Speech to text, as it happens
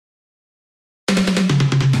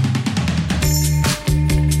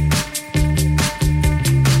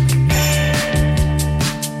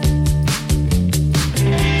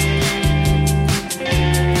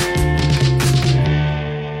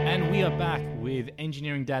with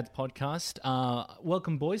Engineering Dad's podcast.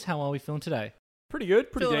 Welcome, boys. How are we feeling today? Pretty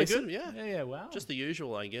good, pretty Feeling decent. good, yeah. Wow. Just the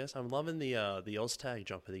usual, I guess. I'm loving the OzTag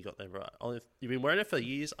jumper that you got there, right? You've been wearing it for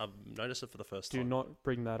years. I've noticed it for the first time. Do not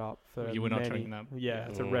bring that up. For You were not many. bringing that. Yeah,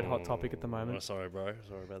 it's a red hot topic at the Oh, moment. sorry, bro.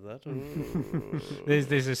 Sorry about that.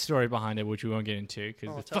 There's a story behind it which we won't get into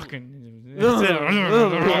because it's tell fucking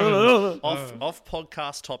off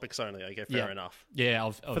podcast topics only. Okay, fair enough. yeah.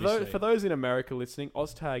 For those in America listening,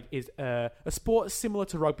 OzTag is a sport similar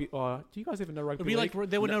to rugby. Do you guys even know rugby? It'd be like league?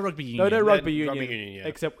 there were no rugby union. No rugby union. Rugby union, yeah.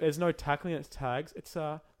 Except there's no tackling. It's tags. It's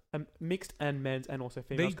a mixed and men's and also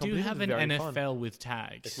They females. do have an Very NFL fun. with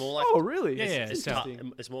tags. It's more like Oh really? Yeah, yeah, it's, so-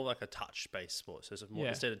 it's more like a touch-based sport. So it's more, Yeah.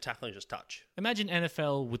 instead of tackling, just touch. Imagine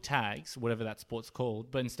NFL with tags, whatever that sport's called,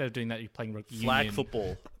 but instead of doing that, you're playing rugby Flag union.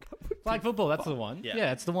 football. Flag football. That's the one.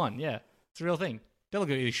 Yeah. It's the one. Yeah, it's a real thing. Don't look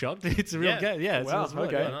at you shocked. It's a real Yeah. game. Yeah. Wow, It's real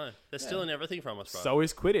okay. I game. know. They're stealing everything from us, bro. So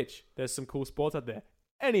is Quidditch. There's some cool sports out there.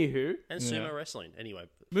 Anywho, And sumo wrestling. Anyway.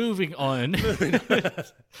 Moving on,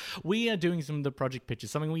 we are doing some of the project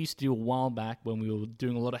pitches, something we used to do a while back when we were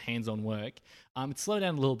doing a lot of hands-on work. It's slowed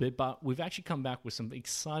down a little bit, but we've actually come back with some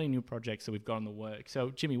exciting new projects that we've got on the work.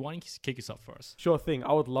 So, Jimmy, why don't you kick us off for us? sure thing.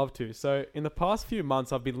 I would love to. So in the past few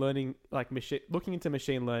months, I've been learning looking into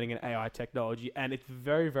machine learning and AI technology, and it's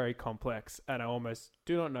very, very complex. And I almost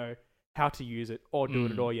do not know how to use it or do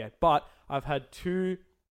it at all yet. But I've had two.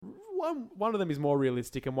 One of them is more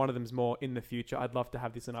realistic, and one of them is more in the future. I'd love to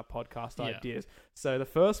have this in our podcast ideas. So the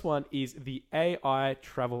first one is the AI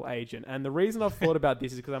travel agent, and the reason I've thought about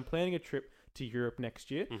this is because I'm planning a trip to Europe next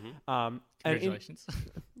year. Congratulations.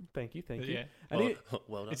 Thank you. Yeah. And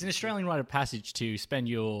Well done. It's an Australian rite of passage to spend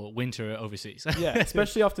your winter overseas. yeah,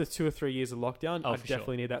 especially after 2 or 3 years of lockdown, I for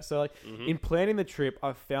definitely sure. need that. So, in planning the trip,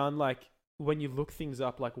 I've found when you look things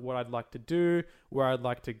up, like what I'd like to do, where I'd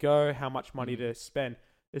like to go, how much money to spend,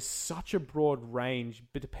 there's such a broad range,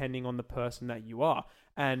 but depending on the person that you are,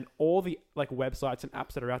 and all the websites and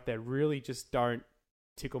apps that are out there really just don't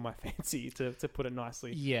tickle my fancy, to put it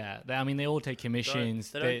nicely. Yeah, they all take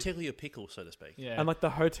commissions. They don't tickle your pickle, so to speak. Yeah. And the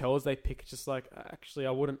hotels they pick, just actually,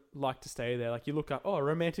 I wouldn't like to stay there. You look up, a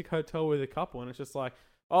romantic hotel with a couple, and it's just like,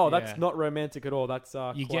 that's not romantic at all. That's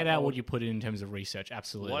you get out what you put in terms of research.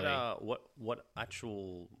 Absolutely. What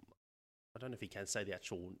actual? I don't know if you can say the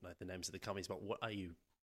actual the names of the companies, but what are you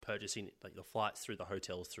purchasing? The flights through, the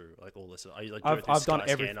hotels through, all this. Are you doing it through I've done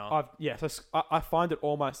everything. Skyscanner? I find it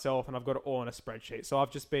all myself, and I've got it all in a spreadsheet. So I've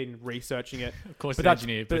just been researching it. Of course, But the that's-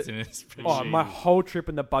 engineer but- puts in a spreadsheet. Oh, my whole trip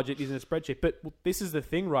and the budget is in a spreadsheet. But this is the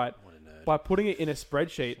thing, right? What a nerd. By putting it in a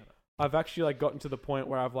spreadsheet, I've actually gotten to the point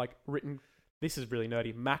where I've written. This is really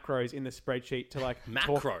nerdy. Macros in the spreadsheet to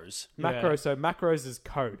Macros. Macros. So macros is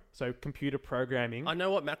code. So computer programming. I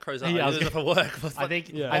know what macros are. Yeah, I I was use it for work. I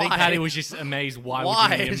think Why? Patty was just amazed why Why?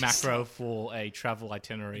 we're doing a macro for a travel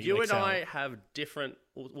itinerary. You in and Excel. I have different.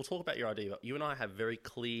 We'll talk about your idea, but you and I have very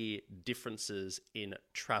clear differences in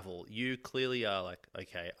travel. You clearly are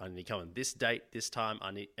okay, I need to come on this date, this time.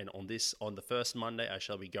 And on the first Monday, I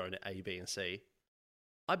shall be going to A, B, and C.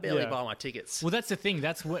 I barely buy my tickets. Well, that's the thing.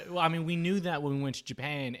 That's what we knew that when we went to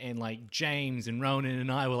Japan, and James and Ronan and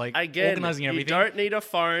I were organizing everything. You don't need a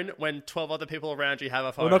phone when 12 other people around you have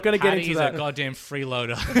a phone. We're not going to get into Patty's that. a goddamn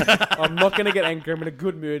freeloader. I'm not going to get angry. I'm in a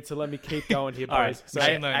good mood, so let me keep going here, boys. right. So,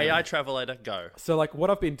 Machine learning. AI Travelator, go. So what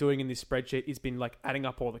I've been doing in this spreadsheet is been adding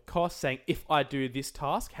up all the costs, saying if I do this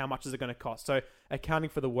task, how much is it going to cost? So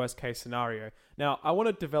accounting for the worst case scenario. Now I want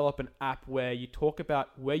to develop an app where you talk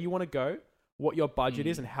about where you want to go, what your budget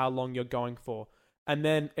is, and how long you're going for. And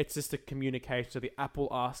then it's just a communication. So the app will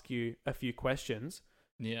ask you a few questions.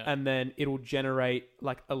 Yeah. And then it'll generate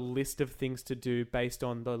a list of things to do based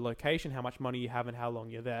on the location, how much money you have, and how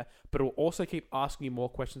long you're there. But it will also keep asking you more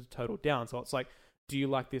questions to total down. So it's do you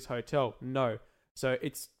like this hotel? No. So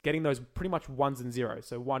it's getting those pretty much ones and zeros.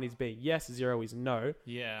 So 1 is being yes, 0 is no.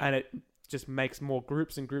 Yeah. And it just makes more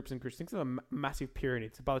groups and groups and groups. Think of a massive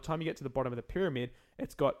pyramid. So by the time you get to the bottom of the pyramid,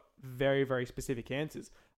 it's got very, very specific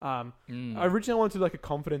answers. I originally wanted to do a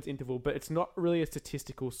confidence interval, but it's not really a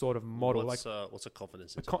statistical sort of model. What's a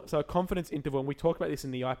confidence interval? So a confidence interval, and we talked about this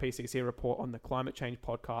in the IPCC report on the climate change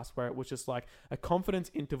podcast, where it was just a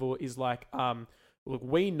confidence interval is look,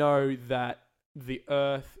 we know that the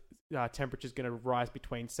Earth temperature is going to rise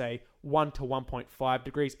between, say, 1 to 1.5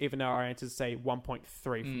 degrees, even though our answers say 1.3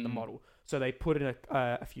 from the model. So they put in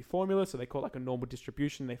a few formulas, so they call it a normal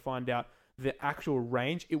distribution. They find out the actual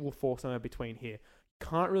range, it will fall somewhere between here.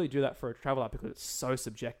 Can't really do that for a travel app because it's so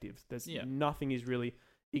subjective. Nothing is really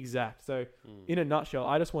exact. So in a nutshell,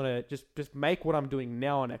 I just want to just make what I'm doing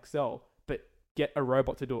now on Excel, but get a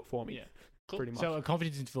robot to do it for me. Yeah. Cool. pretty much. So a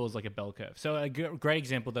confidence interval is like a bell curve. So a great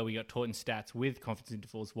example that we got taught in stats with confidence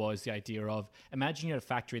intervals was the idea of, imagine you had a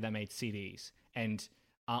factory that made CDs, and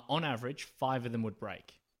on average, 5 of them would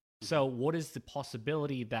break. So what is the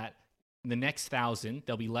possibility that the next 1,000,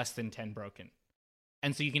 there'll be less than 10 broken?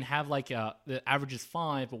 And so you can have like the average is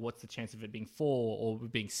 5, but what's the chance of it being 4 or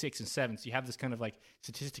being 6 and 7? So you have this kind of like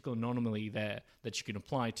statistical anomaly there that you can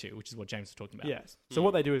apply to, which is what James was talking about. Yes. So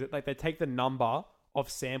what they do is like they take the number of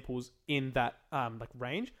samples in that like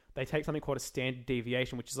range. They take something called a standard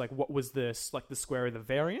deviation, which is like what was the square of the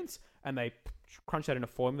variance, and they crunch that in a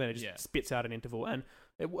formula, and it just spits out an interval, and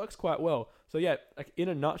it works quite well. So yeah, like in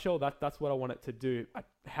a nutshell, that's what I want it to do.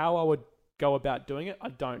 How I would go about doing it, I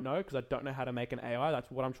don't know, because I don't know how to make an AI. That's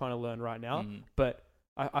what I'm trying to learn right now. But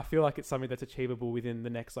I feel like it's something that's achievable within the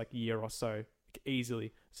next like year or so,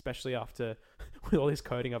 easily, especially after with all this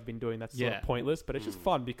coding I've been doing. That's sort of pointless, but it's just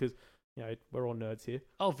fun because, you know, we're all nerds here.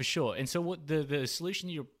 Oh, for sure. And so what the solution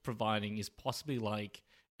you're providing is possibly like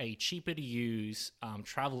a cheaper to use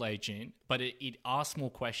travel agent, but it asks more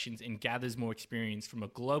questions and gathers more experience from a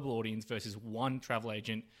global audience versus one travel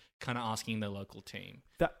agent kind of asking their local team.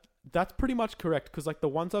 That's pretty much correct, because like the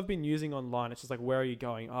ones I've been using online, it's just like, where are you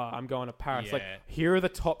going? Oh, I'm going to Paris. Like, here are the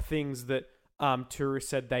top things that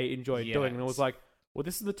tourists said they enjoyed doing. And it was like, well,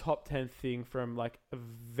 this is the top 10 thing from like a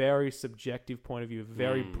very subjective point of view, a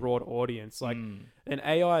very broad audience. Like an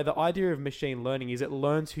AI, the idea of machine learning is it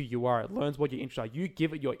learns who you are. It learns what your interests are. You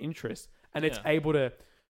give it your interest, and it's able to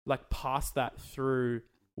like pass that through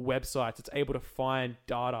websites. It's able to find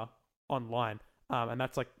data online. And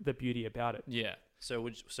that's like the beauty about it. Yeah. So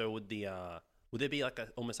would there be like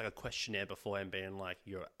almost like a questionnaire beforehand, being like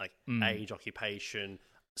your like age, occupation,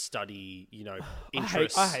 study, you know,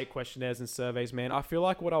 interests? I hate questionnaires and surveys, man. I feel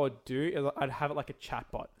like what I would do is I'd have it like a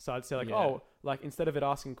chatbot. So I'd say like, like instead of it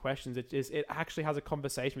asking questions, it actually has a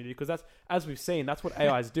conversation with you, because that's, as we've seen, that's what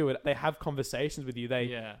AIs do. They have conversations with you.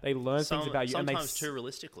 They learn things about you. Sometimes too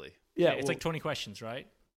realistically. Yeah, it's like 20 questions, right?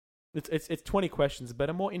 It's 20 questions,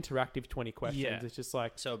 but a more interactive 20 questions. Yeah. It's just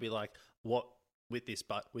like, so it'd be like, what with this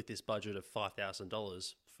budget of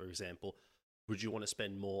 $5,000, for example, would you want to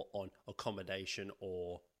spend more on accommodation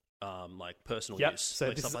or like personal use? So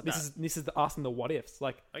like this is asking the what ifs.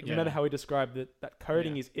 Like, remember how we described that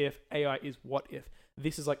coding is if, AI is what if.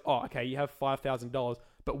 This is like, oh, okay, you have $5,000,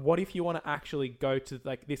 but what if you want to actually go to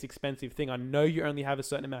like this expensive thing? I know you only have a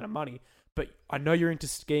certain amount of money, but I know you're into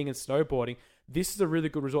skiing and snowboarding. This is a really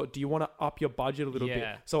good resort. Do you want to up your budget a little bit?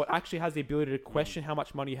 So it actually has the ability to question how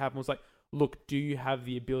much money you have, and was like, look, do you have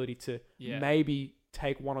the ability to maybe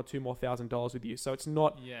take $1,000 or $2,000 more with you? So it's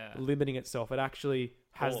not limiting itself. It actually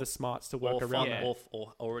has the smarts to work around that.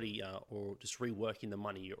 Or already, or just reworking the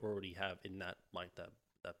money you already have in that, like that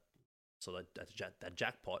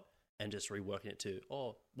jackpot, and just reworking it to,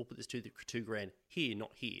 we'll put this $2,000 here,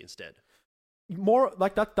 not here instead. More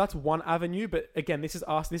like that's one avenue, but again, this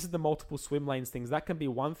is the multiple swim lanes things. That can be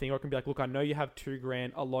one thing, or it can be like, look, I know you have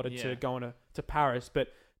 $2,000 allotted to going to Paris, but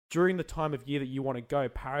during the time of year that you want to go,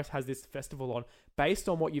 Paris has this festival on. Based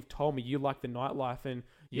on what you've told me, you like the nightlife and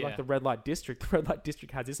you like the red light district. The red light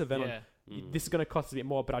district has this event on. This is going to cost a bit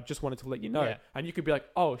more, but I just wanted to let you know. And you could be like,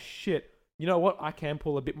 oh shit, you know what? I can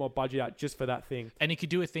pull a bit more budget out just for that thing. And you could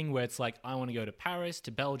do a thing where it's like, I want to go to Paris,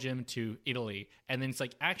 to Belgium, to Italy. And then it's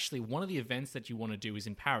like, actually, one of the events that you want to do is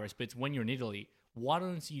in Paris, but it's when you're in Italy. Why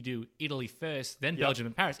don't you do Italy first, then Belgium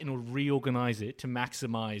and Paris, and it'll reorganize it to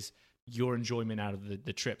maximize your enjoyment out of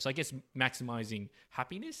the trip. So I guess maximizing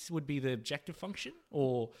happiness would be the objective function,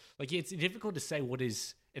 or like it's difficult to say what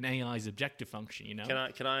is an AI's objective function, you know?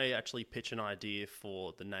 Can I actually pitch an idea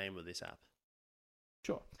for the name of this app?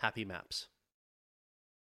 Sure. Happy Maps.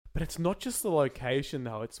 But it's not just the location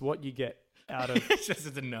though, it's what you get out of It's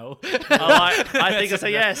just a no. I think it's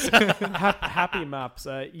a yes. Happy Maps.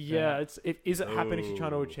 Is it happiness you're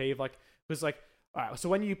trying to achieve? Like, because like, all right, so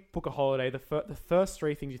when you book a holiday, the first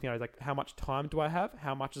three things you think of is like, how much time do I have?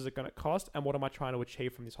 How much is it going to cost? And what am I trying to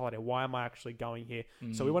achieve from this holiday? Why am I actually going here?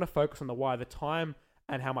 So we want to focus on the why, the time,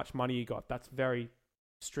 and how much money you got. That's very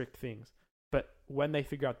strict things. But when they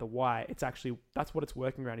figure out the why, it's actually, that's what it's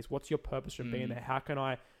working around, is what's your purpose from being there? How can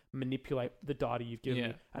I manipulate the data you've given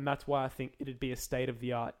me? And that's why I think it'd be a state of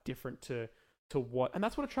the art different to what, and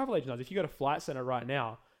that's what a travel agent does. If you go to Flight Center right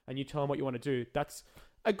now and you tell them what you want to do, that's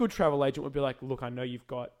a good travel agent would be like, look, I know you've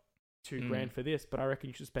got $2,000 for this, but I reckon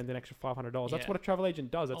you should spend an extra $500. That's what a travel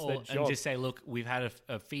agent does. That's their job. And just say, look, we've had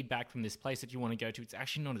a feedback from this place that you want to go to. It's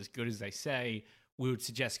actually not as good as they say. We would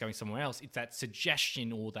suggest going somewhere else. It's that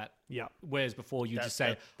suggestion or that. Yeah. Whereas before you just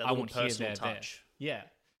say, I want here, there, touch. There. Yeah.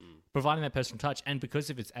 Providing that personal touch. And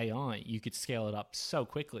because if it's AI, you could scale it up so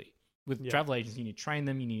quickly. With travel agents, you need to train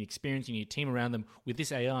them, you need experience, you need a team around them. With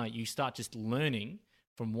this AI, you start just learning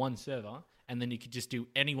from one server, and then you could just do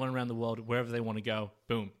anyone around the world, wherever they want to go,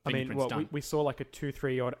 boom, fingerprints done. We saw like a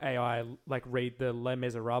 2-3 odd AI like read the Les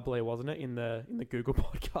Miserables, wasn't it, in the Google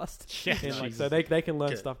podcast? Yeah, and, like, so they can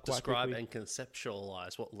learn stuff quite describe quickly. and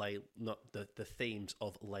conceptualize what the themes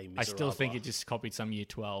of Les Miserables. I still think it just copied some Year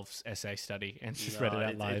 12's essay study and just read it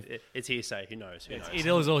out live. It's hearsay. Who knows? It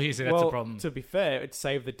was all hearsay. That's the problem. To be fair, it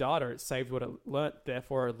saved the data. It saved what it learnt.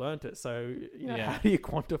 Therefore, it learnt it. So, how do you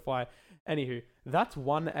quantify? Anywho, that's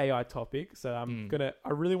one AI topic. So I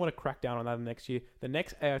really want to crack down on that next year. The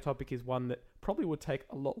next AI topic is one that probably would take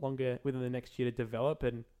a lot longer within the next year to develop,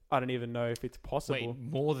 and I don't even know if it's possible. Wait,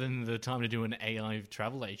 more than the time to do an AI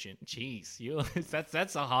travel agent? Jeez,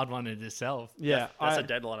 that's a hard one in itself. Yeah, that's a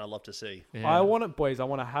deadline I'd love to see. Yeah. I want it, boys. I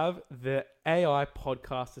want to have the AI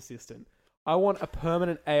podcast assistant. I want a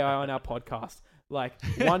permanent AI on our podcast. Like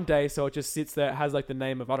one day, so it just sits there. It has like the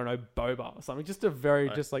name of, I don't know, Boba or something. Just a very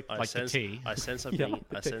like the tea. I sense something. Yeah,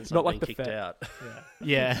 I sense not something like the kicked Fed. out.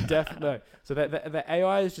 Yeah. Definitely. No. So the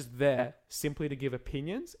AI is just there simply to give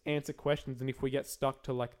opinions, answer questions, and if we get stuck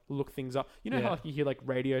to like look things up, you know how like you hear like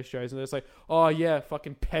radio shows and they're just like, oh yeah,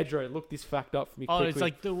 fucking Pedro, look this fact up for me. Quickly. It's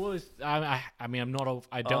like there was. I mean, I'm not.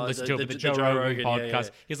 I don't listen to it, but the Joe Joe Rogan Rogan, podcast. yeah.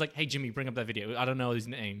 He's like, hey Jimmy, bring up that video. I don't know his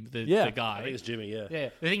name. The guy. I think it's Jimmy. Yeah. Yeah.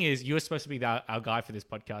 The thing is, you're supposed to be our guy for this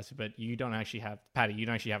podcast, but you don't actually have Patty. You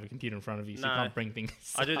don't actually have a computer in front of you, so you can't bring things.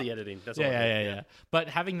 I do up. the editing. That's all. Yeah. But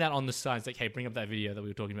having that on the side, it's like, hey, bring up that video that we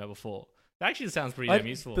were talking about before. That actually sounds pretty damn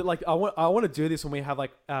useful. But like, I want to do this when we have like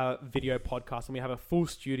video podcasts and we have a full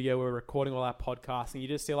studio where we're recording all our podcasts, and you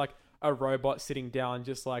just see like a robot sitting down,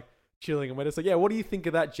 just like chilling, and we're just like, yeah, what do you think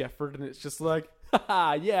of that, Jeffrey? And it's just like,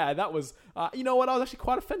 haha, yeah, that was, you know what? I was actually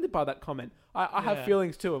quite offended by that comment. I have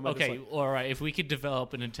feelings too. And okay, all right. If we could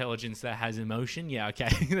develop an intelligence that has emotion, yeah, okay.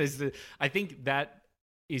 I think that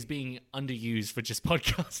is being underused for just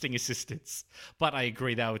podcasting assistants. But I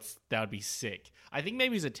agree that would be sick. I think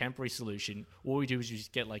maybe as a temporary solution, what we do is you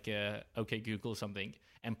just get like a OK Google or something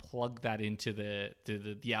and plug that into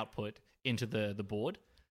the output into the board.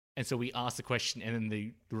 And so we ask the question, and then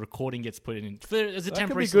the recording gets put in as a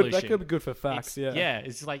temporary solution. That could be good for facts. Yeah,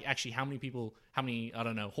 it's like actually how many I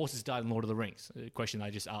don't know horses died in Lord of the Rings? A question I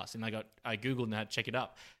just asked, and I googled and had to check it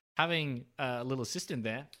up. Having a little assistant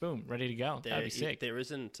there, boom, ready to go. That'd be sick. There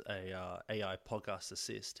isn't a AI podcast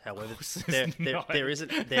assist. However, there is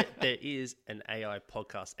an AI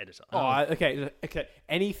podcast editor. Okay.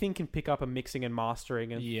 Anything can pick up a mixing and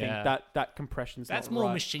mastering, and think that compression's that's not more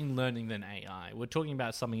right. machine learning than AI. We're talking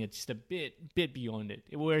about something that's just a bit beyond it,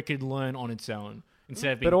 where it could learn on its own.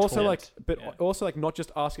 Instead of being also not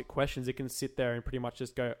just ask it questions, it can sit there and pretty much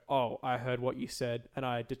just go, oh, I heard what you said, and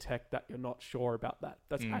I detect that you're not sure about that.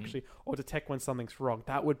 That's actually, or detect when something's wrong.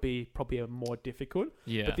 That would be probably a more difficult.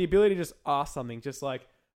 Yeah. But the ability to just ask something, just like,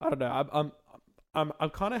 I don't know, I'm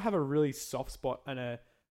kind of have a really soft spot and a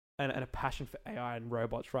passion for AI and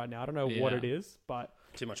robots right now. I don't know what it is, but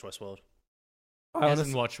too much Westworld. I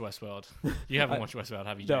haven't watched Westworld. You haven't watched Westworld,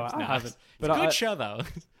 have you, James? No, I haven't. But it's a good show, though.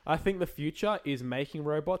 I think the future is making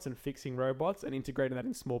robots and fixing robots and integrating that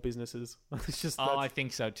in small businesses. It's just. I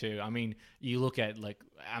think so too. I mean, you look at like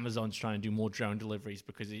Amazon's trying to do more drone deliveries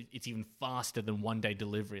because it's even faster than one-day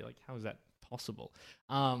delivery. Like, how is that possible?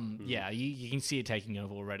 Yeah, you can see it taking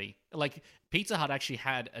over already. Like Pizza Hut actually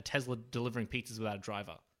had a Tesla delivering pizzas without a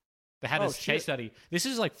driver. They had a case study. This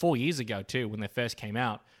is like 4 years ago too, when they first came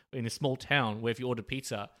out in a small town where if you ordered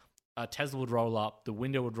pizza, a Tesla would roll up, the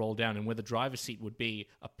window would roll down, and where the driver's seat would be,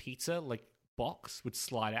 a pizza like box would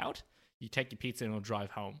slide out. You take your pizza and it'll drive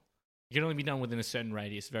home. It can only be done within a certain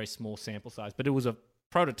radius, very small sample size, but it was a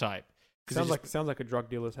prototype. Sounds like a drug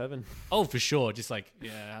dealer's heaven. Oh, for sure. Just like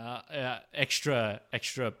extra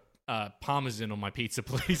parmesan on my pizza,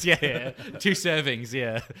 please. Yeah. 2 servings.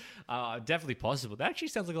 Yeah. Definitely possible. That actually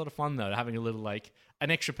sounds like a lot of fun, though, having a little, like, an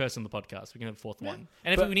extra person on the podcast. We can have a fourth one.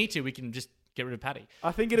 And if we need to, we can just get rid of Patty.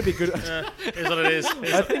 I think it'd be good. Here's what it is.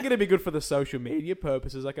 I think it'd be good for the social media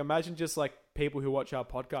purposes. Like, imagine just, like, people who watch our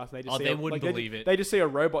podcast and they just they wouldn't believe it. They just see a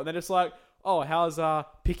robot and they're just like, oh, how's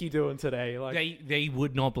Picky doing today? Like, they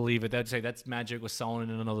would not believe it. They'd say that's magic or someone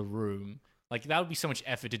in another room. Like, that would be so much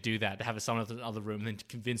effort to do that, to have someone in another room and then to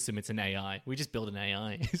convince them it's an AI. We just build an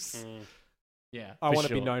AI. Yeah, I want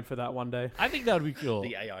to be known for that one day. I think that would be cool.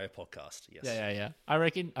 The AI podcast, yes. Yeah. I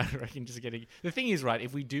reckon just getting... The thing is, right,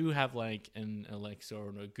 if we do have, like, an Alexa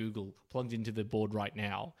or a Google plugged into the board right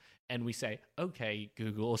now, and we say, okay,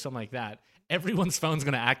 Google, or something like that, everyone's phone's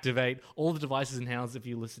going to activate. All the devices in house, if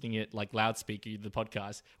you're listening it like loudspeaker, the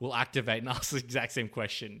podcast will activate and ask the exact same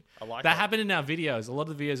question. I like that happened in our videos. A lot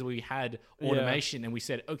of the videos where we had Yeah. automation and we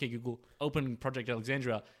said, okay, Google, open Project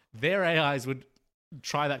Alexandria. Their AIs would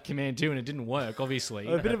try that command too, and it didn't work, obviously.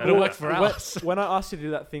 A bit of It worked for us. When I asked you to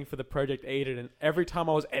do that thing for the Project Edit, and every time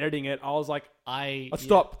I was editing it, I was like,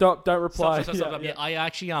 Stop, don't reply. Stop. Yeah, I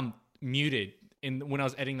actually muted when I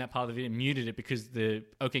was editing that part of the video, muted it because the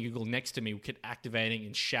OK Google next to me kept activating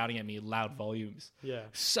and shouting at me at loud volumes. Yeah.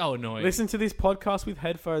 So annoying. Listen to this podcast with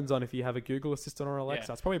headphones on if you have a Google Assistant or Alexa.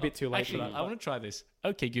 Yeah. It's probably a bit too late Actually, for that. I want to try this.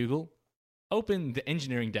 OK Google, open the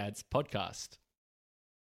Engineering Dads podcast.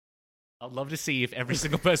 I'd love to see if every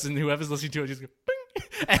single person, whoever's listening to it, just go, bing,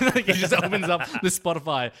 and like it just opens up the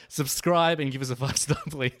Spotify. Subscribe and give us a 5-star,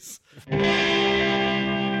 please.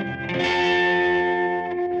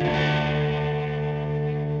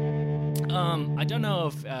 I don't know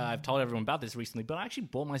if I've told everyone about this recently, but I actually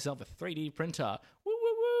bought myself a 3D printer. Woo,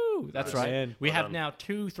 woo, woo. That's Nice. right. Man. We Well have done. now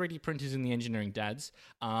 2 3D printers in the Engineering Dads,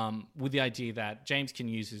 with the idea that James can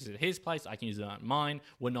use this at his place, I can use it at mine.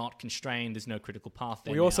 We're not constrained. There's no critical path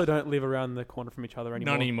there We now. also don't live around the corner from each other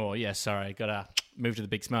anymore. Not anymore. Yeah, sorry. Gotta move to the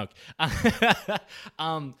big smoke.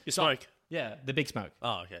 You smoke? Yeah, the big smoke.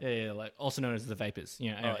 Oh, okay. Yeah, like also known as the vapors.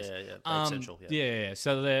 You know, Oh, anyways. yeah. Vape Central. Yeah. Yeah.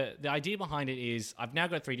 So the idea behind it is I've now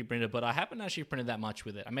got a 3D printer, but I haven't actually printed that much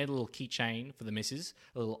with it. I made a little keychain for the missus,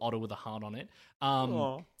 a little otter with a heart on it.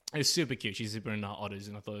 Aw. It was super cute. She's super into otters,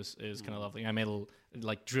 and I thought it was kind of lovely. I made a little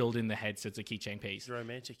like drilled in the head, so it's a keychain piece. It's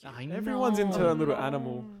romantic. I know. Everyone's into a little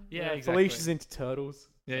animal. Yeah, exactly. Felicia's into turtles.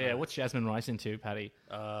 Yeah. What's Jasmine Rice into, Patty?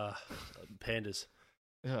 Pandas.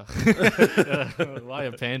 Ugh. Why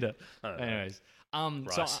a panda? I don't know. Anyways, so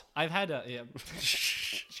Rice. I've had a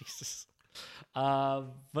Jesus,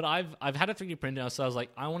 but I've had a 3D printer, so I was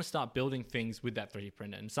like, I want to start building things with that 3D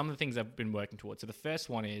printer, and some of the things I've been working towards. So the first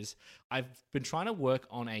one is I've been trying to work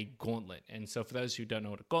on a gauntlet, and so for those who don't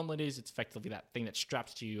know what a gauntlet is, it's effectively that thing that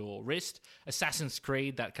straps to your wrist. Assassin's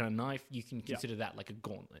Creed, that kind of knife, you can consider that like a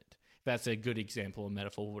gauntlet. That's a good example or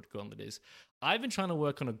metaphor of what a gauntlet is. I've been trying to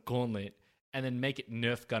work on a gauntlet and then make it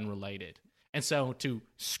Nerf gun related. And so to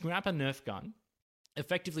scrap a Nerf gun,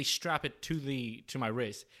 effectively strap it to my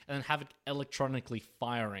wrist, and then have it electronically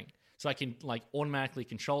firing. So I can like automatically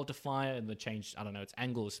control it to fire and then change, I don't know, its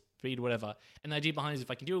angle, speed, whatever. And the idea behind it is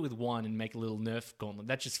if I can do it with one and make a little Nerf gauntlet,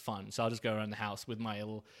 that's just fun. So I'll just go around the house with my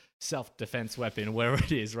little self-defense weapon, wherever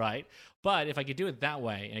it is, right? But if I could do it that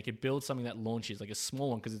way, and I could build something that launches, like a small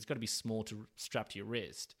one, because it's got to be small to strap to your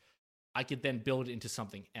wrist, I could then build it into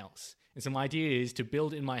something else. And so my idea is to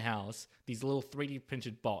build in my house these little 3D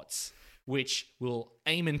printed bots, which will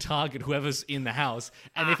aim and target whoever's in the house.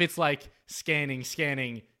 And if it's like scanning,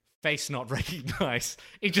 face not recognized,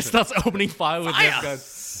 it just starts opening fire with Nerf guns.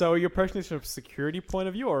 So you're approaching this from a security point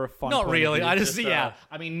of view or a fun Not point of really. view? I just,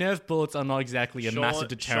 I mean, Nerf bullets are not exactly a massive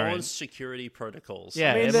deterrent. Sean's security protocols.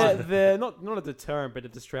 Yeah. I mean, it might- they're not a deterrent, but a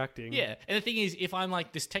distracting. Yeah, and the thing is, if I'm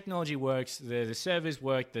like, this technology works, the servers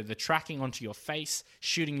work, the tracking onto your face,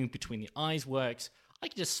 shooting you between the eyes works, I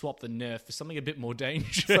could just swap the Nerf for something a bit more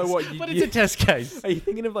dangerous. So what, but it's a test case. Are you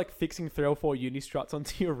thinking of like fixing 3 or 4 uni struts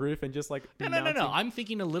onto your roof and just like No. mounting- I'm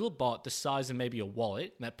thinking a little bot the size of maybe a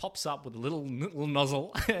wallet that pops up with a little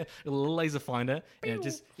nozzle, a little laser finder, and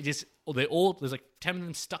there's like 10 of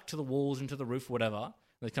them stuck to the walls and to the roof, or whatever.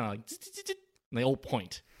 They're kind of like, and they all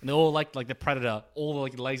point, and they're all like the Predator. All the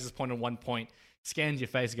like lasers point on one point, scans your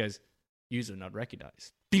face, and goes, "User not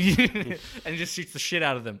recognized," and it just shoots the shit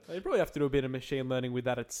out of them. You probably have to do a bit of machine learning with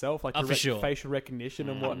that itself, like For sure. facial recognition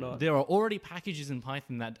and whatnot. There are already packages in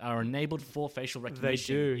Python that are enabled for facial They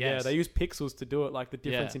recognition. do, yeah. Yes. They use pixels to do it, like the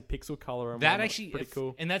difference Yeah. in pixel color and That whatnot. actually, Pretty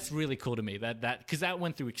cool. and that's really cool to me. That because that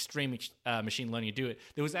went through extreme machine learning to do it.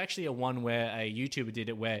 There was actually a one where a YouTuber did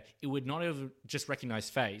it, where it would not even just recognize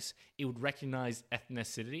face; it would recognize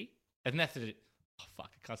ethnicity. Oh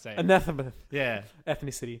fuck, I can't say it. Anathema. Yeah,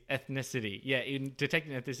 Ethnicity. ethnicity. Yeah, in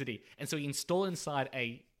detecting ethnicity, and so he installed inside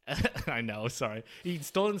a. I know, sorry. He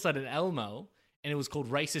installed inside an Elmo, and it was called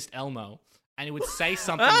Racist Elmo, and it would say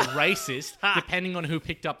something racist depending on who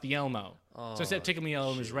picked up the Elmo. So instead of taking the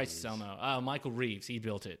Elmo, it was Racist Elmo. Michael Reeves, he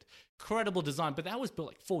built it. Incredible design, but that was built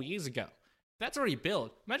like 4 years ago. That's already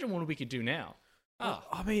built. Imagine what we could do now. Oh,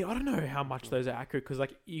 I mean, I don't know how much those are accurate because,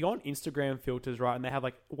 like, you go on Instagram filters, right, and they have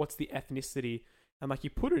like, what's the ethnicity, and like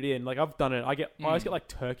you put it in. Like, I've done it. I always get like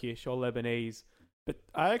Turkish or Lebanese, but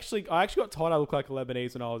I actually got told I look like a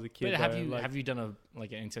Lebanese when I was a kid. but though. have you done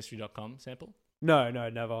an ancestry.com sample? No,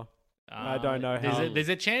 never. I don't know how. There's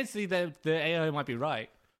a chance that the AI might be right.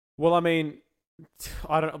 Well, I mean,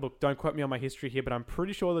 I don't look. Don't quote me on my history here, but I'm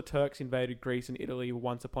pretty sure the Turks invaded Greece and Italy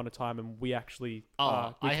once upon a time, and we actually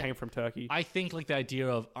came from Turkey. I think like the idea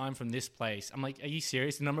of I'm from this place. I'm like, are you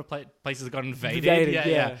serious? The number of places that got invaded.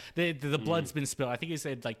 Yeah. The blood's been spilled. I think he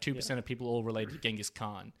said like 2% of people all related to Genghis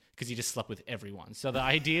Khan because he just slept with everyone. So the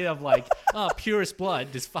idea of like, purest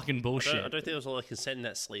blood is fucking bullshit. I don't think there was a lot of consent in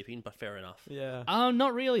that sleeping, but fair enough. Yeah.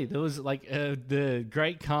 Not really. There was like the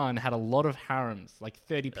Great Khan had a lot of harems, like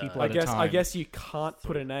 30 people at a time. I guess you can't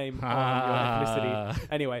put a name on your ethnicity.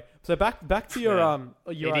 Anyway, so back to your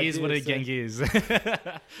your It is ideas. what a gang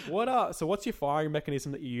is. So what's your firing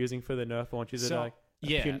mechanism that you're using for the Nerf launch? Is it like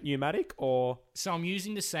pneumatic or? So I'm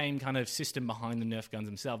using the same kind of system behind the Nerf guns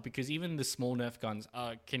themselves because even the small Nerf guns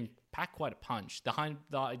can pack quite a punch. The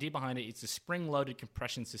idea behind it is a spring-loaded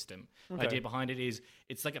compression system. Okay. The idea behind it is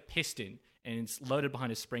it's like a piston and it's loaded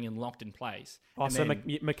behind a spring and locked in place. Oh, and so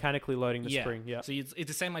mechanically loading the spring. Yeah. So it's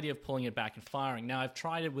the same idea of pulling it back and firing. Now I've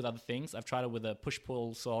tried it with other things. I've tried it with a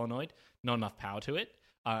push-pull solenoid. Not enough power to it.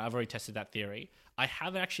 I've already tested that theory. I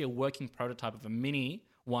have actually a working prototype of a mini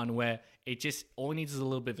one where it just all it needs is a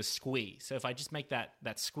little bit of a squeeze. So if I just make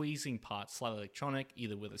that squeezing part slightly electronic,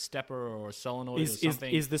 either with a stepper or a solenoid or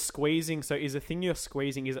something. Is the squeezing, so is the thing you're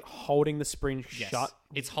squeezing, is it holding the spring shut?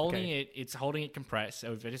 It's holding it's holding it compressed.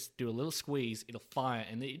 So if I just do a little squeeze, it'll fire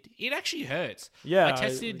and it actually hurts. Yeah. I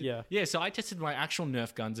tested so I tested my actual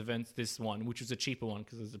Nerf guns event, this one, which was a cheaper one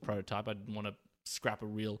because it was a prototype. I didn't want to scrap a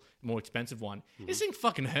real more expensive one. Mm-hmm. This thing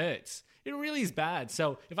fucking hurts. It really is bad.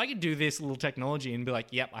 So if I could do this little technology and be like,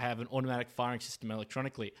 yep, I have an automatic firing system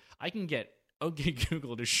electronically, I can get OK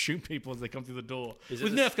Google to shoot people as they come through the door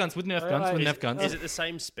with Nerf guns. Is it the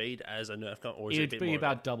same speed as a Nerf gun, or is it a bit be more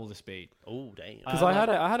about double the speed? Oh, damn! Because I had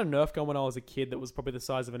a Nerf gun when I was a kid that was probably the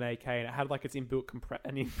size of an AK, and it had like its inbuilt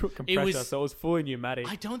compressor, so it was fully pneumatic.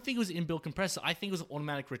 I don't think it was inbuilt compressor. I think it was an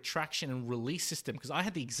automatic retraction and release system because I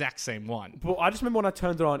had the exact same one. But I just remember when I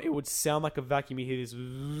turned it on, it would sound like a vacuum. You hear this,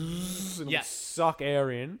 and it would suck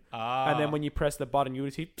air in, and then when you press the button, you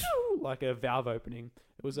would see like a valve opening.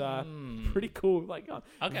 It was pretty cool, like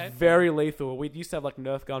very lethal. We used to have like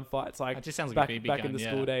Nerf gun fights, like it just sounds back, like a BB back gun, in the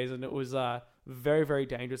school days, and it was very, very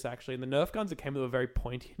dangerous actually. And the Nerf guns that came that were very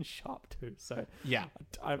pointy and sharp too. So yeah,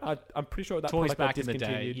 I'm pretty sure that toys product back got in the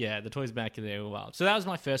day. Yeah, the toys back in the day were wild. So that was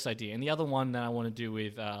my first idea, and the other one that I want to do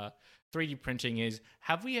with 3D printing is: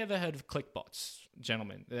 have we ever heard of ClickBots,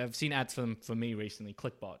 gentlemen? I've seen ads for them for me recently.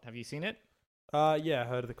 ClickBot, have you seen it? Yeah, I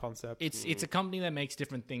heard of the concept. It's a company that makes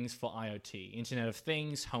different things for IoT, Internet of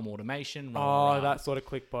Things, home automation. That sort of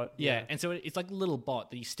ClickBot. Yeah, and so it's like a little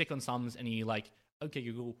bot that you stick on thumbs and you like, okay,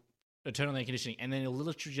 Google, turn on the air conditioning, and then it'll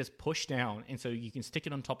literally just push down, and so you can stick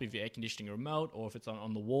it on top of your air conditioning remote, or if it's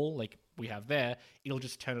on the wall like we have there, it'll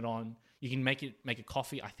just turn it on. You can make a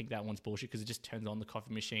coffee. I think that one's bullshit because it just turns on the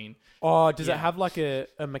coffee machine. Oh, does it have like a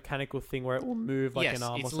mechanical thing where it will move like an arm or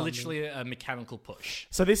something? Yes, it's literally a mechanical push.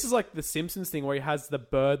 So this is like the Simpsons thing where he has the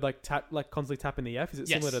bird like constantly tapping the F. Is it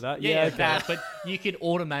similar to that? Yeah, okay. That. But you can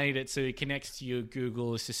automate it so it connects to your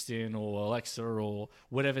Google Assistant or Alexa or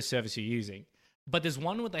whatever service you're using. But there's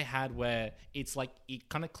one what they had where it's like it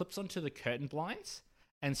kind of clips onto the curtain blinds.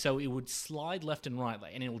 And so it would slide left and right,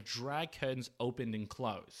 and it will drag curtains opened and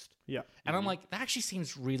closed. Yeah. And I'm like, that actually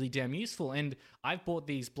seems really damn useful. And I've bought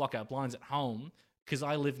these block-out blinds at home because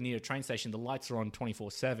I live near a train station. The lights are on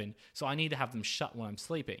 24/7, so I need to have them shut when I'm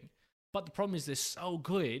sleeping. But the problem is they're so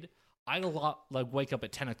good, I'll like wake up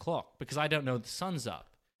at 10 o'clock because I don't know the sun's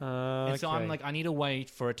up. And so I'm like, I need to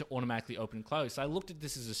wait for it to automatically open and close. So I looked at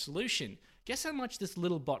this as a solution. Guess how much this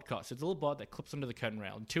little bot costs? It's a little bot that clips onto the curtain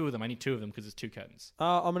rail. And two of them. I need two of them because it's two curtains.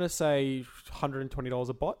 I'm going to say $120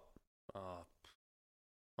 a bot.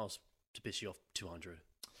 I was to piss you off, 200.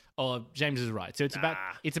 Oh, James is right. So it's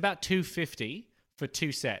about $250 for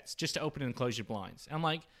two sets just to open and close your blinds. And I'm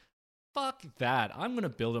like, fuck that. I'm going to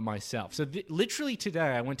build it myself. So literally today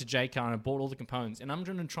I went to JCar and I bought all the components and I'm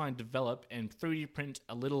going to try and develop and 3D print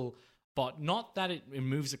a little bot. Not that it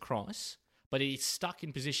moves across, but it's stuck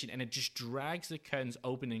in position and it just drags the curtains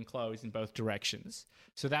open and close in both directions.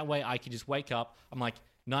 So that way I can just wake up. I'm like,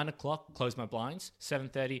 9 o'clock, close my blinds.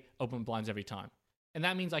 7:30, open my blinds every time. And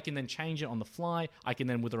that means I can then change it on the fly. I can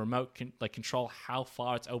then with a remote control how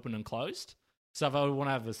far it's open and closed. So if I want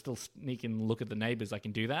to have a still sneak and look at the neighbors, I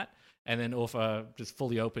can do that. And then if just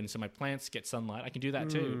fully open so my plants get sunlight, I can do that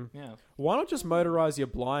too. Yeah. Why not just motorize your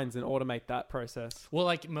blinds and automate that process? Well,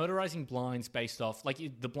 like motorizing blinds based off, like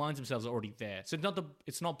the blinds themselves are already there. So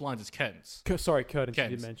it's not blinds, it's curtains. Curtains you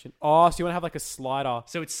did mention. Oh, so you want to have like a slider.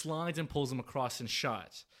 So it slides and pulls them across and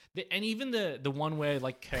shut. And even the one where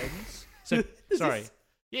like curtains... So sorry.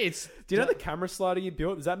 Yeah, it's. Do you know the camera slider you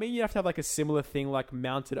built? Does that mean you have to have like a similar thing like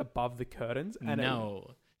mounted above the curtains?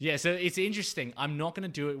 No. Yeah, so it's interesting. I'm not going to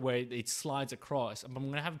do it where it slides across. I'm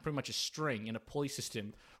going to have pretty much a string and a pulley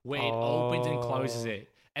system where it opens and closes it.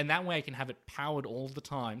 And that way I can have it powered all the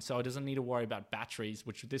time, so it doesn't need to worry about batteries,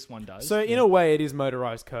 which this one does. So in a way, it is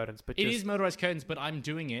motorized curtains, but it is motorized curtains, but I'm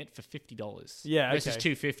doing it for $50. Yeah, versus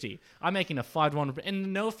okay. $250. I'm making a $500.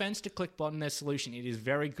 And no offense to ClickBot and their solution, it is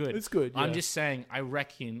very good. It's good. I'm yeah. just saying, I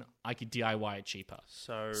reckon I could DIY it cheaper.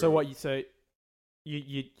 So what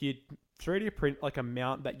you 3D print like a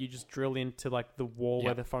mount that you just drill into like the wall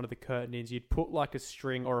where the front of the curtain is. You'd put like a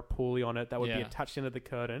string or a pulley on it that would be attached into the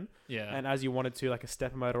curtain. Yeah. And as you wanted to, like a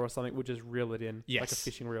stepper motor or something would just reel it in. Like a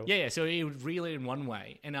fishing reel. Yeah. So it would reel it in one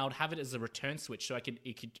way, and I would have it as a return switch, so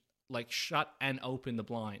it could like shut and open the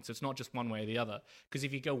blind. So it's not just one way or the other. Because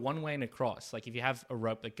if you go one way and across, like if you have a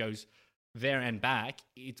rope that goes there and back,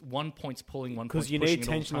 it's one point's pulling, one point's pushing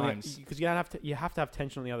at all times. Because you have to have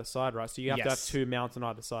tension on the other side, right? So you have to have two mounts on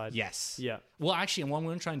either side. Yes. Yeah. Well, actually, and what I'm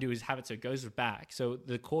going to try and do is have it so it goes back. So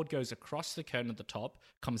the cord goes across the curtain at the top,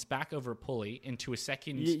 comes back over a pulley into a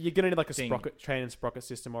second. You're going to need like a sprocket, chain and sprocket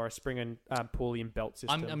system, or a spring and pulley and belt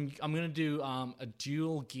system. I'm going to do a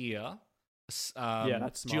dual gear.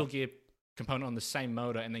 That's dual smart. gear component on the same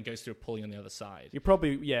motor, and then goes through a pulley on the other side. You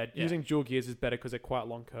probably using dual gears is better because they're quite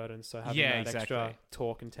long curtains, so having that exactly. extra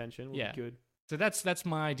torque and tension would be good. So that's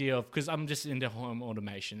my idea of, because I'm just into home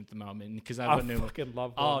automation at the moment, because I fucking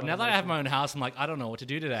love home automation. Now that I have my own house, I'm like, I don't know what to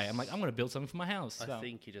do today. I'm like, I'm going to build something for my house. I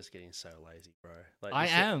think you're just getting so lazy, bro. Like, I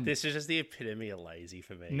am. This is just the epitome of lazy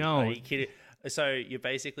for me. No. Are you kidding? So you're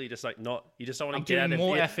basically just like you just don't want to get out doing of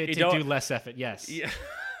more effort to do less effort. Yes. Yeah.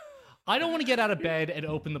 I don't want to get out of bed and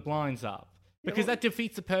open the blinds up. Because that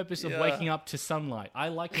defeats the purpose of waking up to sunlight. I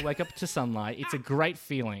like to wake up to sunlight. It's a great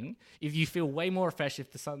feeling. If you feel way more fresh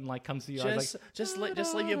if the sunlight comes to your eyes. Just leave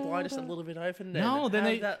your blind just a little bit open. No,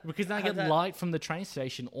 because then I get light from the train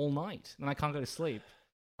station all night, and I can't go to sleep.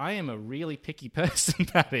 I am a really picky person,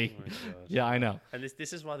 Patty. Oh my God. Yeah, I know. And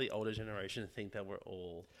this is why the older generation think that we're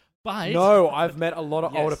all. But no, I've met a lot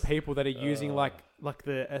of older people that are using like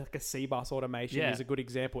a C-bus automation is a good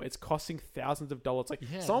example. It's costing thousands of dollars. Like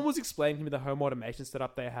someone was explaining to me the home automation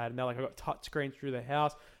setup they had, and they're like, I got touch screens through the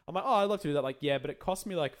house. I'm like, oh, I'd love to do that. Like, yeah, but it cost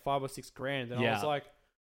me like $5 or $6 grand. And I was like,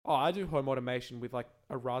 oh, I do home automation with like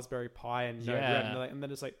a Raspberry Pi and and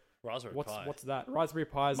then it's like, Raspberry Pi. What's that? Raspberry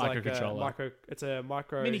Pi is like it's a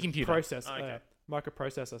micro mini computer processor. Oh, okay.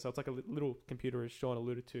 Microprocessor, so it's like a little computer, as Sean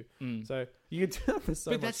alluded to. So you can do that for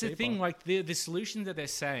so much. But that's the thing, like the solutions that they're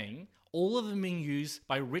saying, all of them being used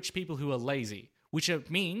by rich people who are lazy, which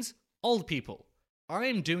means old people. I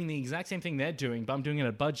am doing the exact same thing they're doing, but I'm doing it at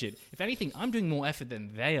a budget. If anything, I'm doing more effort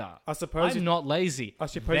than they are. I suppose I'm not lazy. I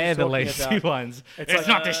suppose they're the lazy ones. It's like,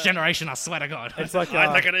 not this generation, I swear to God. It's like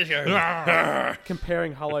I'm not gonna show.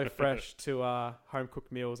 Comparing HelloFresh to home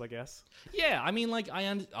cooked meals, I guess. Yeah, I mean, like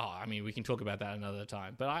we can talk about that another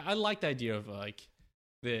time. But I like the idea of like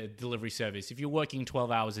the delivery service. If you're working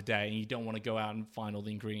 12 hours a day and you don't want to go out and find all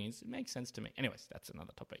the ingredients, it makes sense to me. Anyways, that's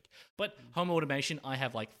another topic. But home automation, I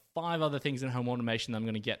have like 5 other things in home automation that I'm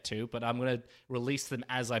going to get to, but I'm going to release them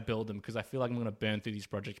as I build them because I feel like I'm going to burn through these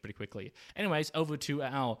projects pretty quickly. Anyways, over to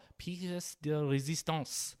our pièce de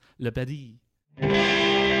résistance, le paddy.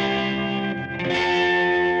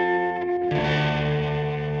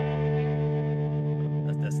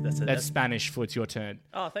 That's Spanish for it's your turn.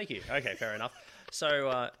 Oh, thank you. Okay, fair enough.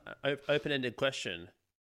 So, open-ended question.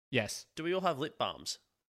 Yes. Do we all have lip balms?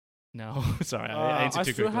 No, sorry. I answered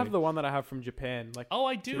too still quickly. have the one that I have from Japan. Like,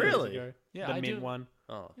 I do. Really? Yeah, the I mint do. one.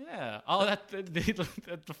 Oh. Yeah. Oh, that's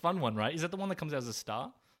the fun one, right? Is that the one that comes out as a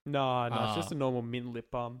star? No, it's just a normal mint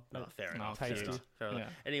lip balm. Oh, fair enough. Tasty. Fair enough.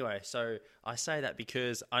 Anyway, so I say that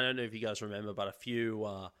because I don't know if you guys remember, but a few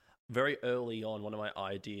very early on, one of my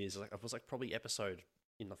ideas, like it was like probably episode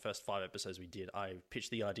in the first 5 episodes we did, I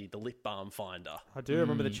pitched the idea, the lip balm finder. I do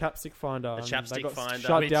remember the chapstick finder. The chapstick finder.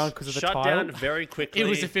 Shut down because of the tile. Shut down very quickly. It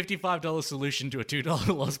was a $55 solution to a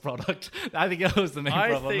 $2 loss product. I think that was the main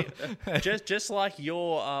problem. just like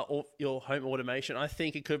your home automation, I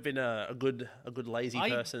think it could have been a good lazy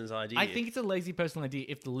person's idea. I think it's a lazy personal idea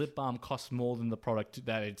if the lip balm costs more than the product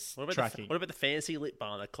that it's tracking. What about the fancy lip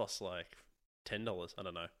balm that costs like $10? I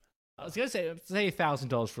don't know. I was going to say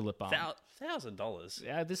 $1,000 for a lip balm. $1,000?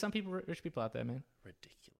 Yeah, there's some rich people out there, man.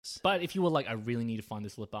 Ridiculous. But if you were like, I really need to find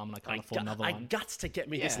this lip balm and I can't afford another one. I guts to get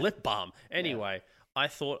me this lip balm. Anyway, I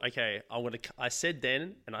thought, okay, I said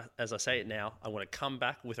then, and as I say it now, I want to come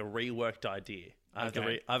back with a reworked idea.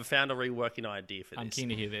 I've found a reworking idea for this. I'm keen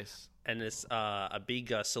to hear this. And it's a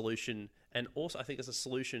big solution, and also I think it's a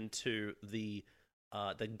solution to the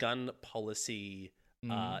gun policy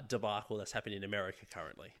debacle that's happening in America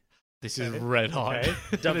currently. This is red hot. Okay.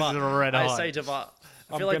 This is red hot. I say debacle.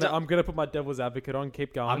 I'm gonna put my devil's advocate on.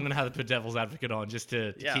 Keep going. I'm going to have to put devil's advocate on just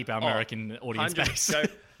to keep our American audience base.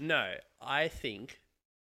 No, I think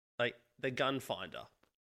like the gun finder,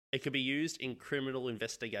 it could be used in criminal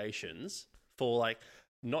investigations for like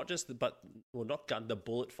not the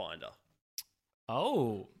bullet finder.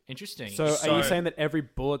 Oh, interesting. So are you saying that every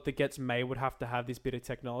bullet that gets made would have to have this bit of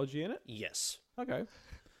technology in it? Yes. Okay.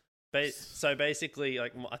 So basically,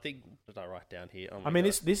 like I think, what did I write down here? Oh I mean,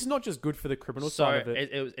 God. this is not just good for the criminal side of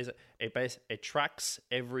it. It tracks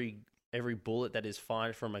every bullet that is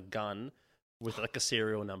fired from a gun with like a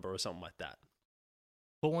serial number or something like that.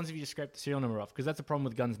 But once if you just scrape the serial number off, because that's a problem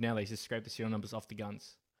with guns now. They just scrape the serial numbers off the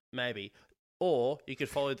guns. Maybe. Or you could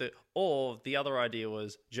follow the other idea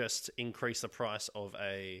was just increase the price of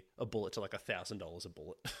a bullet to like $1,000 a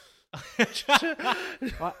bullet.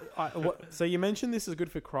 So you mentioned this is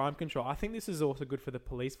good for crime control. I think this is also good for the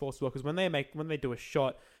police force as well, because when they do a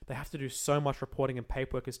shot, they have to do so much reporting and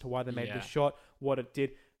paperwork as to why they made the shot, what it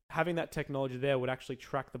did. Having that technology there would actually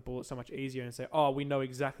track the bullet so much easier and say, oh, we know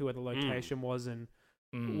exactly where the location was and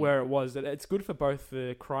where it was. It's good for both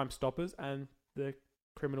the crime stoppers and the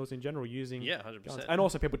criminals in general using 100%. guns. And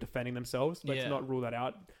also people defending themselves. Let's not rule that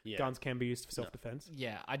out. Yeah. Guns can be used for self-defense.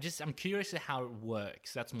 Yeah, I'm curious at how it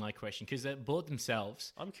works. That's my question, because the bullet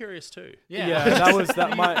themselves. I'm curious too. Yeah, that was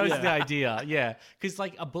the idea. Yeah, because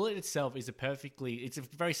like a bullet itself is it's a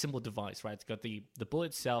very simple device, right? It's got the bullet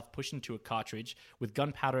itself pushed into a cartridge with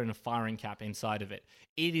gunpowder and a firing cap inside of it.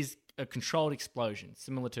 It is a controlled explosion,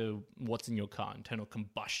 similar to what's in your car, internal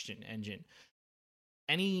combustion engine.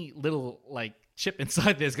 Any little like chip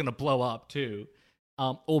inside there is going to blow up too,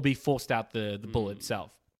 or be forced out the bullet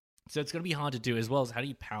itself. So it's going to be hard to do, as well as how do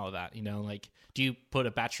you power that? You know, like do you put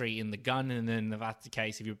a battery in the gun, and then if that's the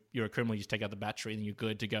case, if you're a criminal, you just take out the battery, and you're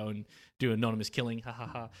good to go and do anonymous killing. Ha ha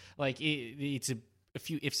ha! Like it's a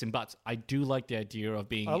few ifs and buts. I do like the idea of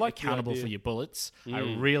being accountable for your bullets. I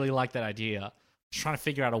really like that idea. Trying to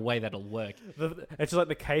figure out a way that'll work. It's just like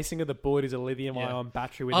the casing of the bullet is a lithium-ion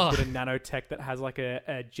battery with a bit of nanotech that has like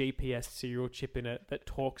a GPS serial chip in it that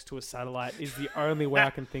talks to a satellite. Is the only way I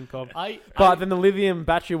can think of. But then the lithium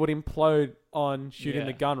battery would implode on shooting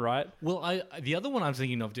the gun, right? Well, the other one I'm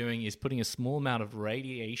thinking of doing is putting a small amount of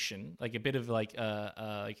radiation, like a bit of like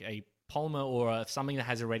a polymer or something that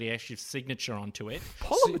has a radioactive signature onto it.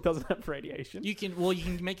 Polymer doesn't have radiation. You can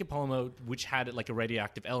make a polymer which had like a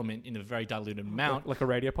radioactive element in a very diluted amount, like a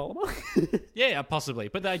radiopolymer. Yeah, possibly.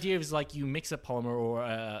 But the idea is like you mix a polymer or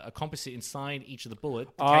a composite inside each of the bullet.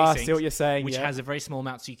 I see what you're saying. Which has a very small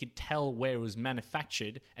amount, so you could tell where it was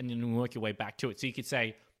manufactured, and then work your way back to it. So you could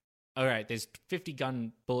say, all right, there's 50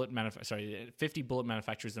 bullet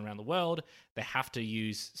manufacturers around the world. They have to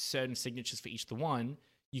use certain signatures for each one.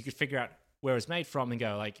 You could figure out where it's made from and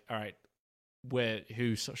go like, all right,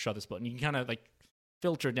 who shot this bullet? And you can kind of like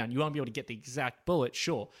filter it down. You won't be able to get the exact bullet,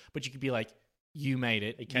 sure, but you could be like, you made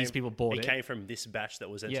it. These people bought it. It came from this batch that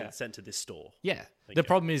was sent to this store. Yeah. Okay. The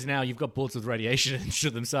problem is now you've got bullets with radiation into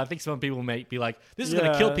them. So I think some people may be like, this is going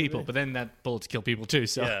to kill people, but then that bullets kill people too.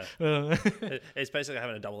 So it's basically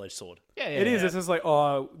having a double-edged sword. Yeah, it is. It's just like,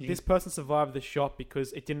 this person survived the shot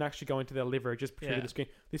because it didn't actually go into their liver. It just protruded the screen.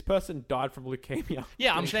 This person died from leukemia.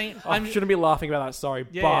 Yeah, I'm saying... I shouldn't be laughing about that, sorry.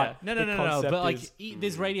 But No. But like,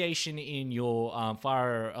 there's radiation in your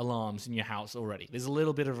fire alarms in your house already. There's a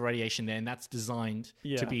little bit of radiation there, and that's designed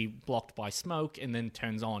to be blocked by smoke and then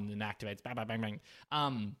turns on and activates. Bang, bang, bang, bang.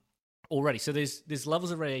 Already. So there's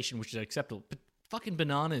levels of radiation which are acceptable. But fucking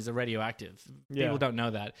bananas are radioactive. People don't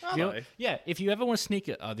know that. If you ever want to sneak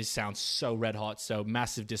it, this sounds so red hot, so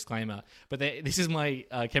massive disclaimer. But this is my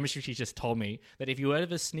chemistry teacher just told me that if you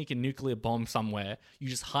ever sneak a nuclear bomb somewhere, you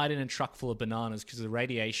just hide it in a truck full of bananas because the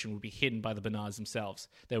radiation would be hidden by the bananas themselves.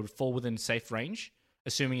 They would fall within safe range,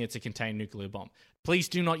 assuming it's a contained nuclear bomb. Please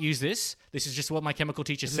do not use this. This is just what my chemical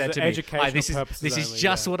teacher said to me. This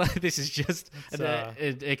is just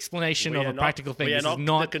an explanation of a practical thing. We are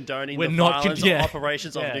not condoning the violence of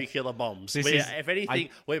operations of nuclear bombs. If anything,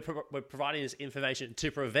 we're providing this information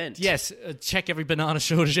to prevent. Yes, check every banana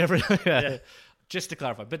shortage Just to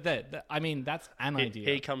clarify, but that's an idea.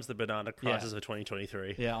 Here comes the banana crisis of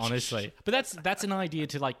 2023. Yeah, honestly, but that's an idea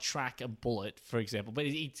to like track a bullet, for example. But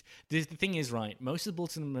the thing is, right? Most of the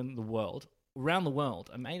bullets in the world, around the world,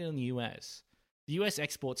 are made in the US. The US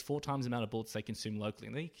exports 4 times the amount of bullets they consume locally,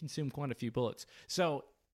 and they consume quite a few bullets. So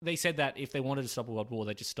they said that if they wanted to stop a world war,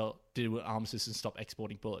 they just do armistice and stop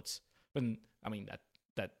exporting bullets. But I mean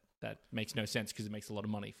that makes no sense because it makes a lot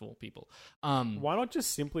of money for people. Why not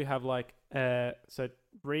just simply have like so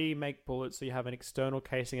remake bullets so you have an external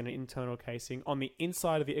casing and an internal casing. On the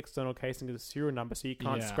inside of the external casing is a serial number, so you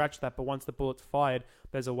can't scratch that. But once the bullet's fired,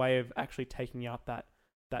 there's a way of actually taking out that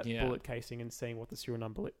bullet casing and seeing what the serial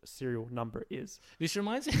number is. This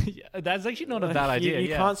reminds me, that's actually not a bad idea.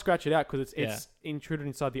 You can't scratch it out because it's intruded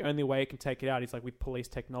inside. The only way you can take it out is like with police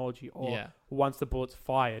technology, or once the bullet's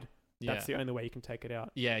fired, that's the only way you can take it out.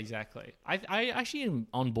 Yeah, exactly. I actually am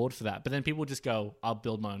on board for that, but then people just go, I'll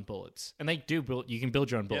build my own bullets. And they do build, you can build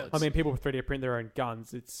your own bullets. I mean, people 3D print their own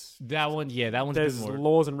guns. It's that one's there's a bit more.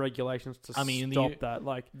 laws and regulations to stop that.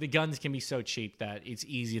 Like, the guns can be so cheap that it's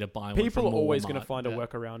easy to buy one. People from are always Walmart, going to find a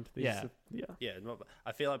workaround. Yeah.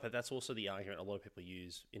 I feel like, but that's also the argument a lot of people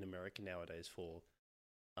use in America nowadays for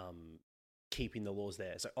keeping the laws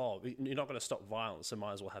there. It's like, oh, you're not going to stop violence, so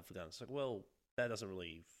might as well have the guns. It's like, well, that doesn't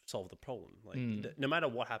really solve the problem. Like, no matter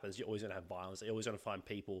what happens, you're always going to have violence. You're always going to find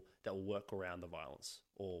people that will work around the violence,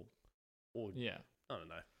 or I don't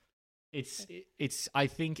know. It's. I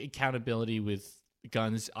think accountability with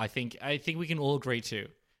guns. I think we can all agree to.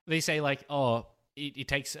 They say like, oh, it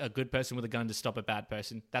takes a good person with a gun to stop a bad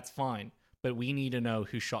person. That's fine, but we need to know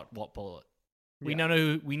who shot what bullet. We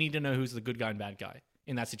need to know who's the good guy and bad guy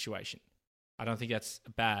in that situation. I don't think that's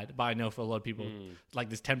bad, but I know for a lot of people, like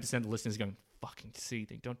there's 10% of the listeners going, fucking see,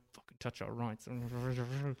 they don't fucking touch our rights.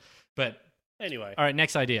 But anyway, all right,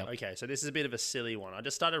 next idea. Okay, so this is a bit of a silly one. I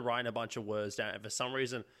just started writing a bunch of words down, and for some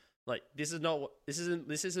reason, like this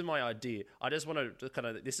isn't my idea. I just want to kind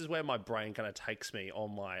of, this is where my brain kind of takes me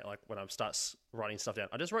on my, like when I start writing stuff down.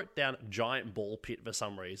 I just wrote down giant ball pit for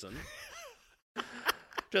some reason,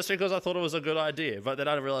 just because I thought it was a good idea. But then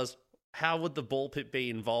I realized, how would the ball pit be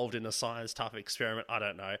involved in a science type experiment? I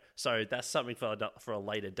don't know. So that's something for a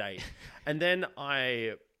later date. And then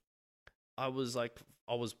I was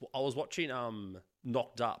watching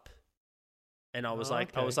Knocked Up, and I was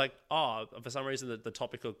like, oh, for some reason the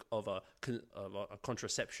topic of a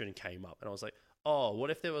contraception came up, and I was like, oh, what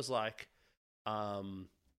if there was like a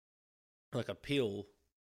pill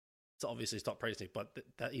to obviously stop pregnancy, but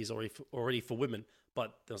that is already for women.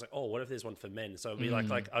 But there was like, oh, what if there's one for men? So it'd be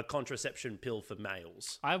like a contraception pill for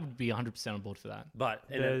males. I would be 100% on board for that. But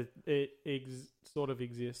it sort of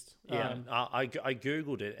exists. Yeah, I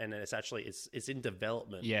googled it, and it's in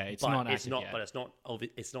development. Yeah, it's not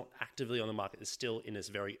actively on the market. It's still in its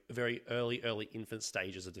very very early infant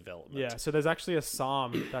stages of development. Yeah, so there's actually a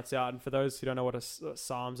SARM that's out, and for those who don't know what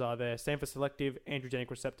SARMs are, they stand for selective androgenic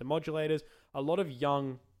receptor modulators. A lot of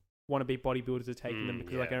young wannabe bodybuilders are taking them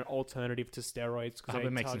because like an alternative to steroids.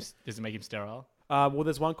 Does it make him sterile? Well,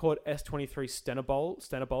 there's one called S23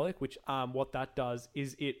 stenobolic, which what that does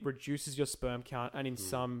is it reduces your sperm count and in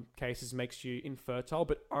some cases makes you infertile,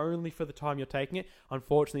 but only for the time you're taking it.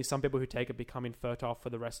 Unfortunately, some people who take it become infertile for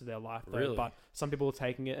the rest of their life. Though. Really? But some people are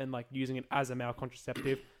taking it and like using it as a male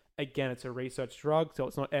contraceptive. Again, it's a research drug, so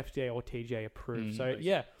it's not FDA or TGA approved. So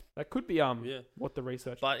yeah, that could be what the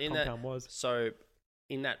research compound was. So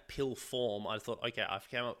in that pill form, I thought, okay, I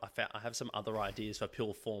have some other ideas for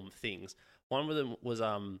pill form things. One of them was,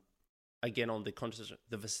 again, on the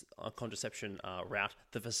contraception route,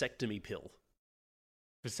 the vasectomy pill.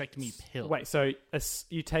 Vasectomy pill? Wait, so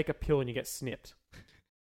you take a pill and you get snipped?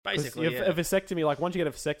 Basically, a vasectomy, like once you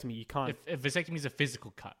get a vasectomy, you can't... A vasectomy is a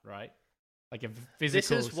physical cut, right? Like a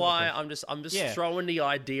physical... This is why I'm just throwing the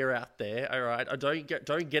idea out there, all right?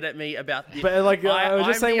 Don't get at me about... But like, I was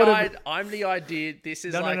just saying... I'm the idea. This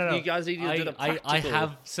is no. You guys need to do the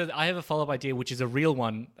practical. I have a follow-up idea, which is a real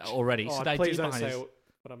one already. Oh, so please don't say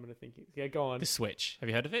what I'm going to think. Yeah, go on. The Switch. Have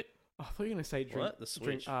you heard of it? Oh, I thought you were going to say drink... What? The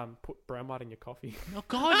Switch? Put brown white in your coffee. Oh,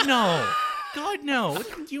 God, no. God, no.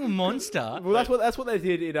 You a monster. Well, that's what they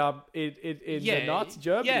did in the Nazi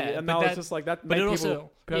Germany. Yeah, and that was just like that. But made it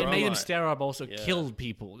also people it made them sterile, but also killed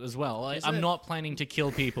people as well. I'm not planning to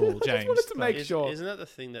kill people, James. I just wanted to make sure. Isn't that the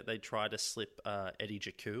thing that they tried to slip Eddie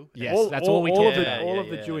Jaku? Yes, that's what we talked about. All of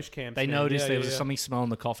the Jewish camps. They noticed there was something smell in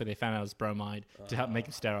the coffee. They found out it was bromide to help make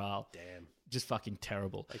them sterile. Damn. Just fucking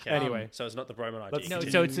terrible. Okay. Anyway, so it's not the bromide idea. No,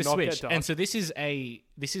 so it's a Switch, and so this is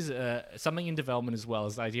something in development as well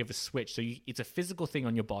as the idea of a Switch. So it's a physical thing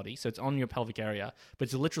on your body, so it's on your pelvic area, but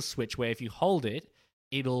it's a literal switch where if you hold it,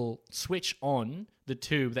 it'll switch on the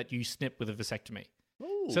tube that you snip with a vasectomy.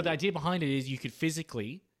 Ooh. So the idea behind it is you could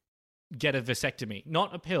physically get a vasectomy,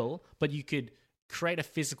 not a pill, but you could create a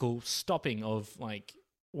physical stopping of like.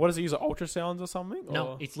 What does it use? Ultrasounds or something?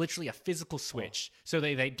 No, it's literally a physical switch. So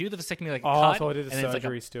they do the vasectomy like cut, so I did the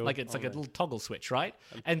surgery still. Like it's like a little toggle switch, right?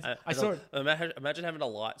 And I saw it. Imagine having a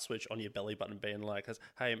light switch on your belly button, being like,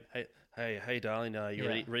 "Hey, darling, you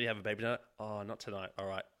ready to have a baby tonight? Oh, not tonight. All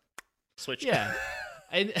right, switch." Yeah.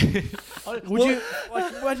 And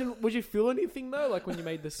Would you feel anything though, like when you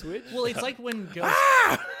made the switch? well, it's like when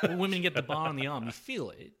women get the bar on the arm, you feel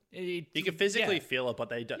it. You can physically feel it, but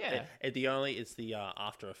they don't. Yeah. It's the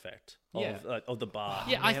after effect of the bar.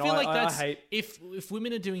 Yeah, I Man, feel like I that's hate- if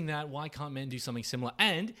women are doing that, why can't men do something similar?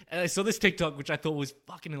 And I saw this TikTok which I thought was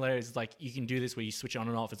fucking hilarious. It's like you can do this where you switch on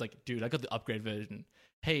and off. It's like, dude, I got the upgrade version.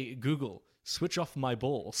 Hey Google, switch off my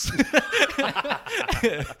balls.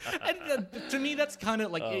 And to me, that's kind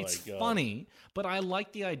of like it's my God. funny, but I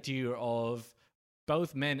like the idea of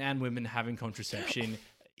both men and women having contraception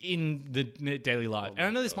in the daily life. And I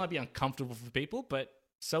know this might be uncomfortable for people, but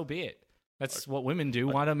so be it. That's what women do.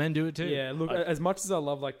 Why don't men do it too? Yeah, look, as much as I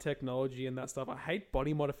love like technology and that stuff, I hate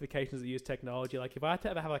body modifications that use technology. Like if I had to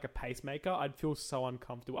ever have like a pacemaker, I'd feel so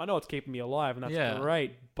uncomfortable. I know it's keeping me alive and that's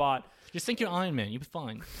great, but Just think you're Iron Man. You'll be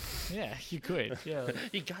fine. Yeah, you could. Yeah.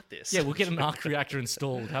 You got this. Yeah, we'll get an arc reactor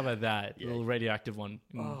installed. How about that? A little radioactive one.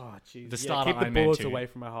 oh jeez, The start keep of the Iron Man bullets 2. away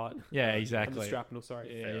from my heart. Yeah, And the exactly. shrapnel,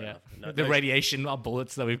 sorry. Yeah, yeah. enough. The radiation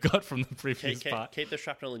bullets that we've got from the previous part. Keep the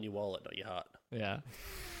shrapnel in your wallet, not your heart. Yeah.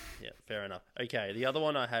 Yeah, fair enough. Okay, the other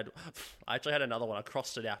one I actually had another one. I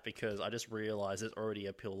crossed it out because I just realized there's already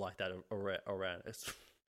a pill like that around.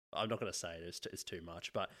 I'm not going to say it, it's too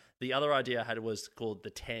much. But the other idea I had was called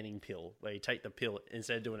the tanning pill, where you take the pill,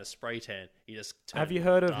 instead of doing a spray tan, you just turn Have you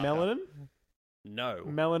heard of darker. melanin? No.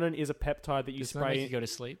 Melanin is a peptide that you Does that make spray. you go to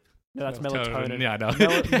sleep? No, that's Melatonin. melatonin. Yeah, I know.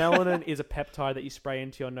 Melanin is a peptide that you spray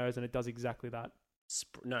into your nose, and it does exactly that.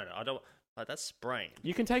 No, I don't. That's spraying.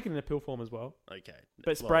 You can take it in a pill form as well, Okay.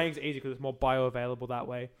 but spraying's easy because it's more bioavailable that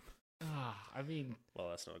way. I mean, Well,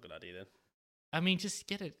 that's not a good idea then. just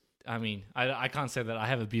get it. I can't say that I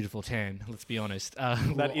have a beautiful tan. Let's be honest.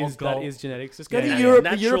 That is genetics. Just go Yeah, to yeah, Europe. yeah.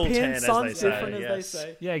 The Natural European tan, as sun's they say, different, as yes. they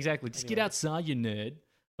say. Yeah, exactly. Just get Anyway. outside, you nerd.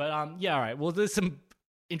 But yeah, all right. Well, there's some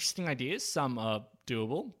interesting ideas. Some are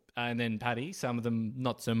doable, and then Paddy, some of them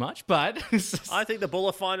not so much. But I think the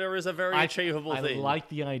bullet finder is a very achievable I thing. like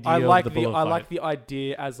the idea. I like of the bullet I like fight, the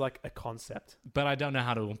idea as like a concept. but I don't know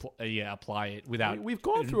how to apply it without. We've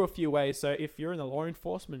gone through a few ways, so if you're in the law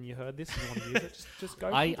enforcement and you heard this and you want to use it, just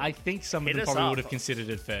go. I think some of Hit them us probably up. would have considered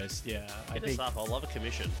it first. Yeah, I Hit us think. up. I'll love a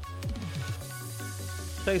commission.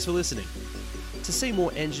 Thanks for listening. To see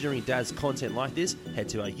more Engineering Dads content like this, head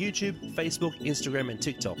to our YouTube, Facebook, Instagram, and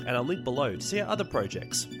TikTok, and I'll link below to see our other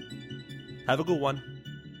projects. Have a good one.